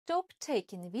Stop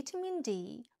taking vitamin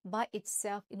D by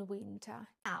itself in winter.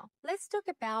 Now, let's talk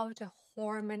about a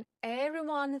hormone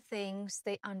everyone thinks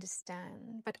they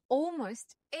understand, but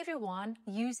almost everyone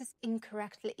uses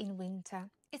incorrectly in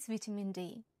winter. It's vitamin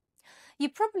D. You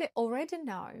probably already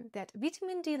know that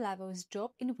vitamin D levels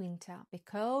drop in winter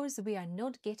because we are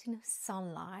not getting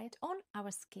sunlight on our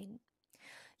skin.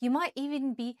 You might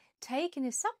even be taking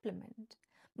a supplement.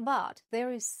 But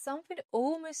there is something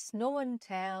almost no one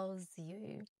tells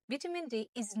you. Vitamin D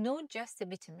is not just a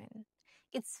vitamin.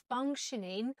 It's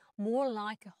functioning more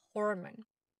like a hormone.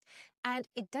 And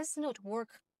it does not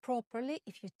work properly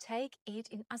if you take it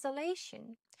in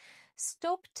isolation.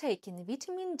 Stop taking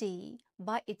vitamin D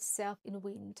by itself in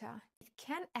winter. It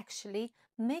can actually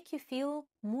make you feel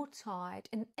more tired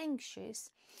and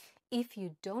anxious if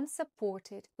you don't support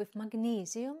it with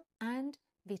magnesium and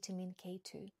vitamin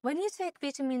K2. When you take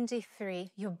vitamin D3,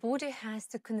 your body has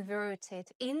to convert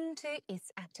it into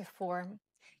its active form.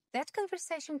 That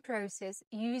conversion process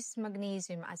uses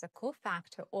magnesium as a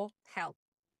cofactor or help.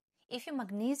 If your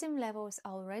magnesium levels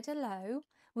are already low,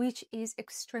 which is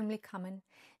extremely common,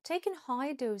 taking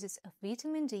high doses of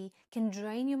vitamin D can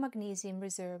drain your magnesium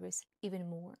reserves even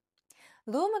more.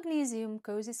 Low magnesium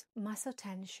causes muscle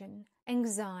tension,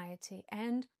 anxiety,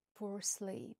 and poor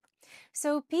sleep.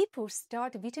 So people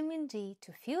start vitamin D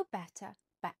to feel better,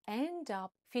 but end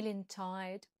up feeling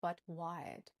tired but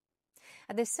wired.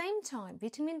 At the same time,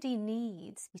 vitamin D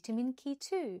needs vitamin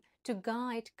K2 to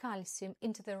guide calcium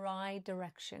into the right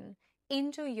direction,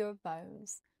 into your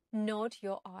bones, not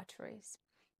your arteries.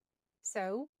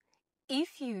 So,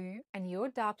 if you and your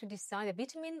doctor decide that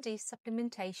vitamin D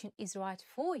supplementation is right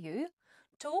for you,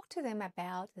 talk to them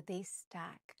about this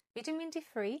stack: vitamin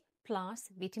D3 plus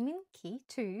vitamin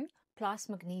K2 plus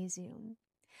magnesium.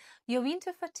 Your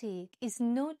winter fatigue is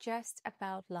not just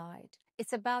about light,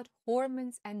 it's about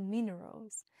hormones and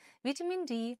minerals. Vitamin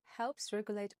D helps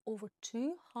regulate over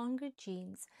 200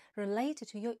 genes related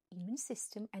to your immune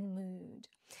system and mood.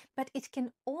 But it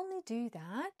can only do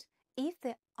that if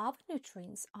the other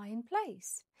nutrients are in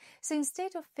place. So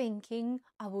instead of thinking,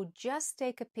 I will just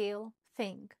take a pill,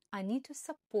 think, I need to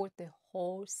support the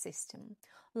whole system.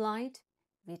 Light,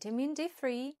 vitamin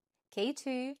D3,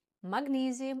 K2,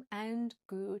 magnesium, and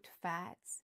good fats.